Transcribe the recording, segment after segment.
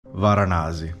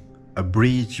Varanasi, a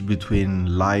bridge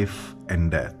between life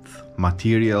and death,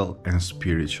 material and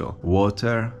spiritual,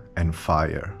 water and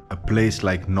fire, a place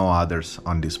like no others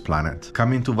on this planet.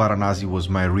 Coming to Varanasi was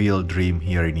my real dream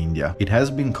here in India. It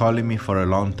has been calling me for a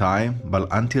long time, but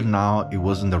until now it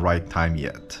wasn't the right time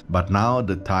yet. But now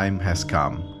the time has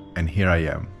come, and here I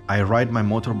am. I ride my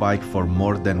motorbike for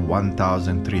more than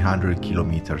 1,300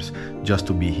 kilometers just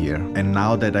to be here. And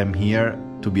now that I'm here,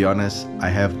 to be honest, I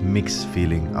have mixed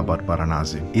feeling about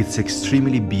Varanasi. It's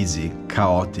extremely busy,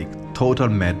 chaotic, total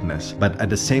madness, but at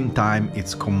the same time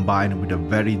it's combined with a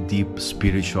very deep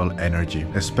spiritual energy,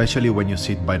 especially when you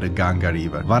sit by the Ganga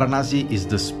river. Varanasi is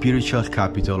the spiritual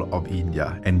capital of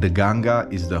India, and the Ganga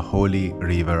is the holy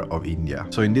river of India.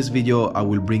 So in this video I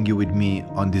will bring you with me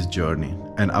on this journey,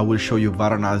 and I will show you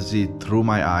Varanasi through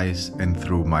my eyes and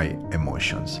through my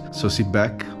emotions. So sit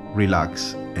back,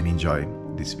 relax and enjoy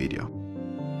this video.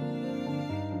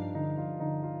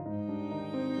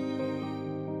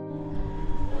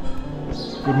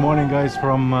 Good morning guys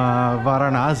from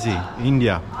Varanasi,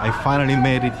 India. I finally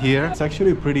made it here. It's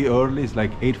actually pretty early, it's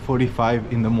like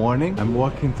 8:45 in the morning. I'm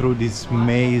walking through this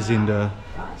maze in the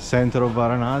center of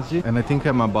Varanasi, and I think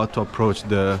I'm about to approach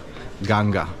the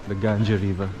Ganga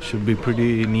river. Should be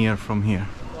pretty near from here,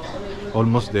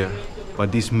 almost there.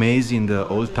 But this maze in the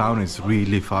old town is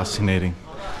really fascinating.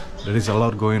 There is a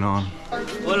lot going on.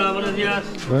 Hola, buenos días.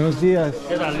 Buenos días.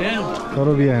 ¿Qué tal? ¿Bien?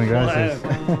 Todo bien, gracias.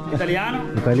 ¿Italiano?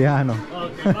 Italiano.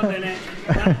 Ok, va bene.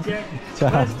 Grazie. Ciao.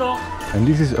 Presto. And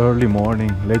this is early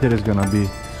morning. Later it's gonna be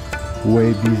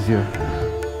way busier.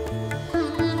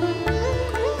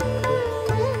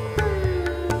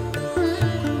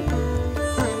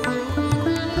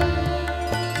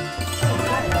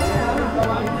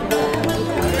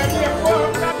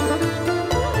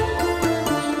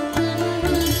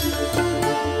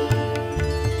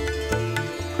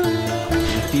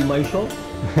 See my shop?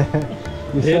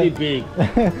 Very big.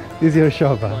 This is your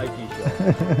shop, huh? My tea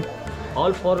shop.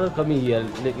 All foreigners coming here,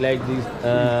 like this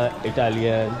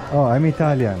Italian. Oh, I'm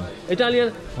Italian.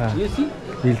 Italian, Ah. you see?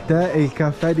 Il tè e il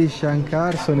caffè di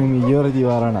Shankar sono i migliori di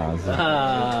Varanasi.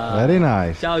 Ah. Very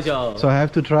nice. Ciao, ciao. So I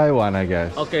have to try one, I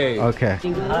guess. Okay. Okay. His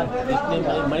name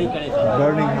is Manikanika.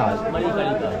 Burning heart.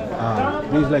 Manikanika. Ah,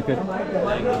 this is like a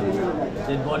Like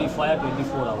dead body fire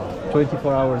 24 hours.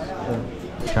 24 hours.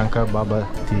 Shankar Baba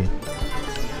tea.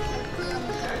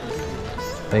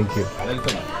 Thank you.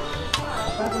 Welcome.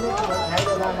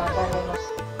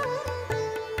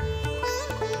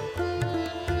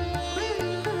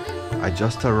 I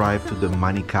just arrived to the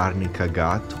Manikarnika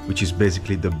Ghat, which is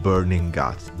basically the burning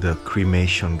ghat, the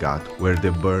cremation ghat, where they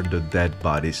burn the dead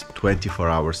bodies 24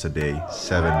 hours a day,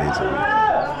 7 days a week.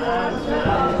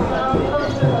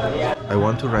 I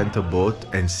want to rent a boat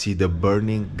and see the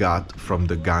burning ghat from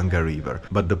the Ganga river,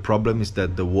 but the problem is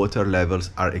that the water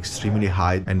levels are extremely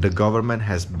high and the government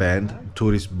has banned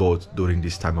tourist boats during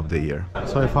this time of the year.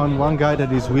 So I found one guy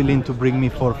that is willing to bring me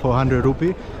for 400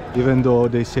 rupee, even though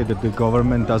they say that the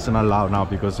government doesn't allow now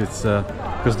because it's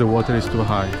because the water is too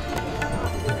high.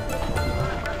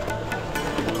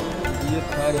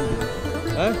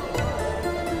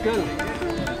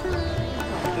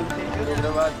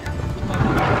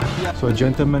 So a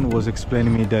gentleman was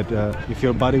explaining me that if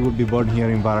your body would be born here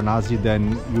in Varanasi,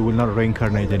 then you will not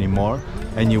reincarnate anymore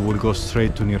and you will go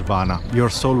straight to Nirvana. Your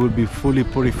soul will be fully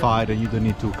purified and you don't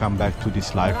need to come back to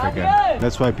this life again.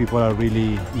 That's why people are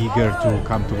really eager to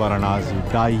come to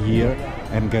Varanasi, die here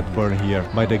and get burned here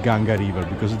by the Ganga river,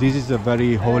 because this is a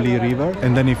very holy river,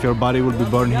 and then if your body will be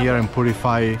burned here and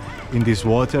purified in this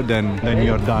water, then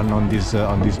you're done on this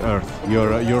earth.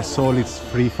 Your soul is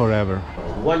free forever.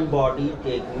 One body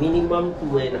take minimum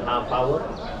 2.5 hours,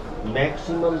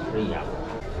 maximum 3 hours.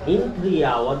 In 3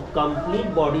 hours,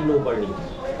 complete body no burning.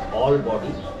 All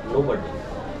body no burning.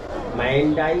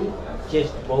 Man die,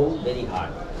 chest bone very hard.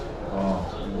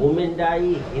 Woman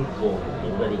die, hip bone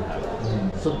is very hard.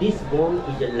 So this bone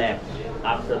is left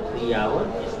after 3 hours,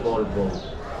 a small bone.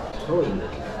 Throwing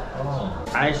it.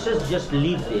 Ashes just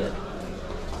leave there.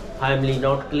 Family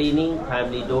not cleaning,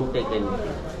 family don't take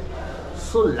anything.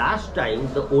 So last time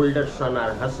the older son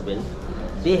or husband,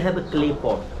 they have a clay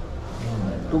pot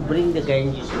to bring the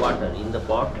Ganges water in the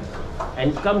pot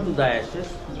and come to the ashes,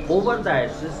 over the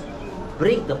ashes,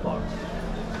 break the pot.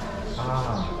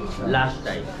 Last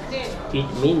time. It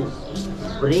means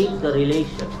break the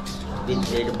relation with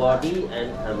dead body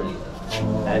and family,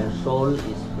 and soul is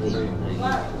free.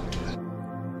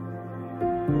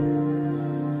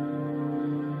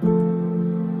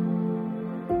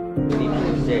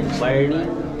 Said burning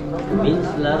means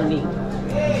learning,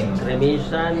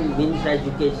 cremation means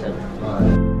education.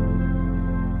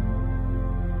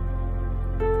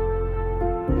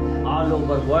 all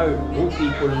over world, who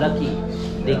people lucky,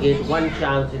 they get one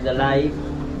chance in the life,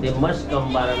 they must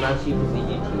come Varanasi to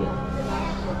visit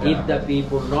here. If the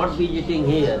people not visiting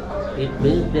here, it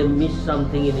means they miss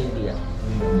something in India.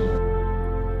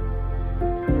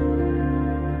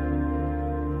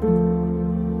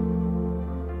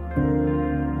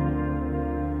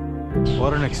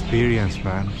 What an experience,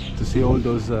 man. To see all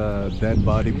those dead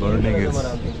body burning,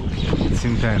 it's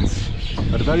intense,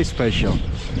 but very special.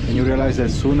 And you realize that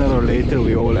sooner or later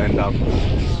we all end up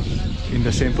in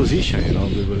the same position, you know,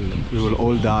 we will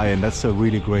all die, and that's a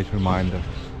really great reminder.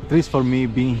 At least for me,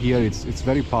 being here, it's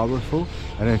very powerful,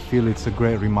 and I feel it's a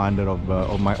great reminder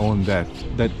of my own death,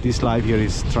 that this life here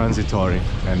is transitory,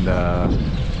 and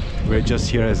we're just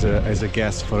here as a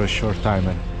guest for a short time,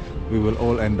 and we will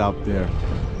all end up there.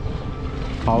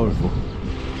 Powerful.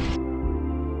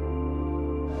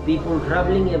 People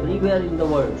traveling everywhere in the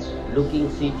world,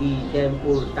 looking city,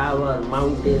 temple, tower,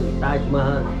 mountain, Taj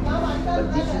Mahal.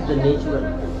 But this is the natural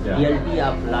reality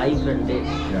of life and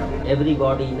death.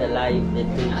 Everybody in the life, they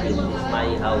think this is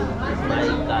my house, this is my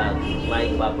car, this is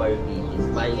my property, this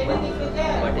is my money.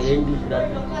 But the end is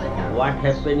nothing. What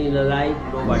happened in a life,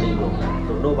 nobody knows.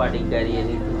 So nobody carry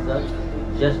anything such.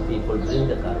 Just people bring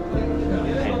the karma.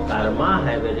 And karma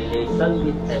have a relation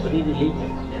with every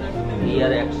religion.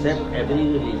 Here accept every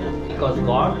religion, because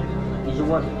God is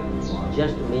one,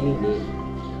 just many names.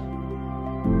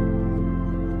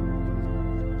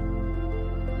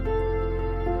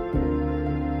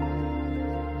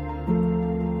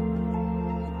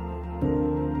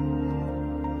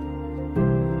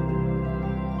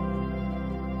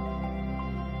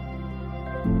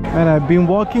 And I've been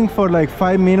walking for like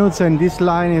 5 minutes, and this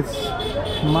line is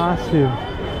massive,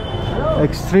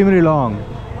 extremely long.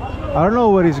 I don't know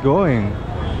where it's going.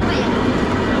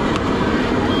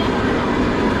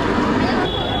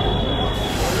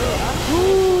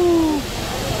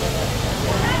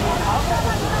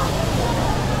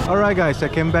 Alright guys, I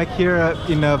came back here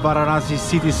in Varanasi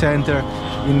city center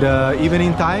in the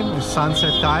evening time,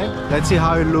 sunset time. Let's see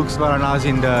how it looks Varanasi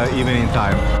in the evening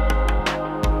time.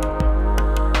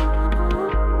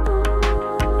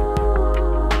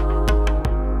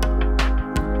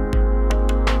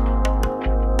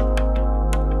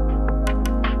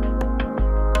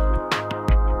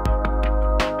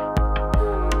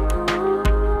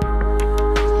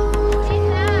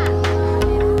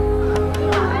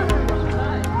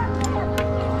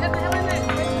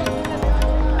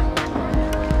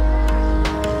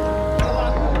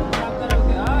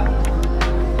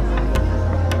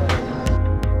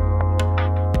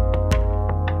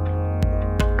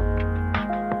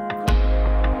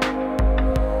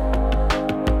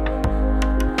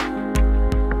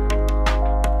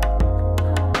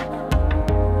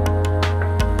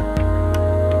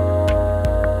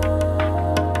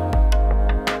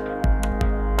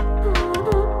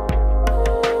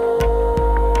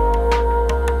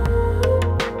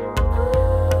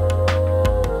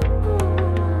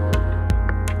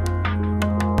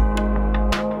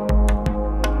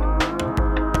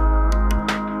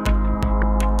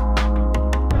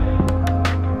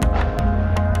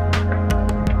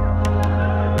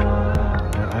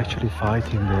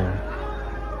 Fighting there.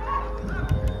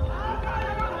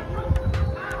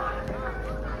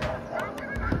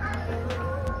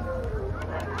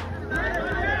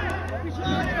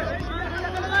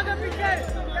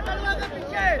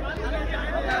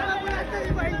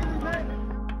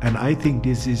 And I think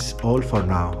this is all for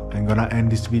now. I'm gonna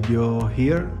end this video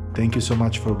here. Thank you so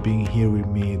much for being here with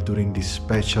me during this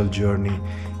special journey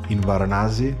in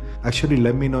Varanasi. Actually,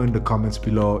 let me know in the comments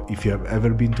below if you have ever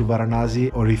been to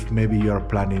Varanasi, or if maybe you are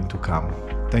planning to come.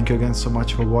 Thank you again so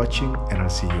much for watching, and I'll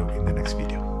see you in the next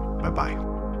video. Bye bye.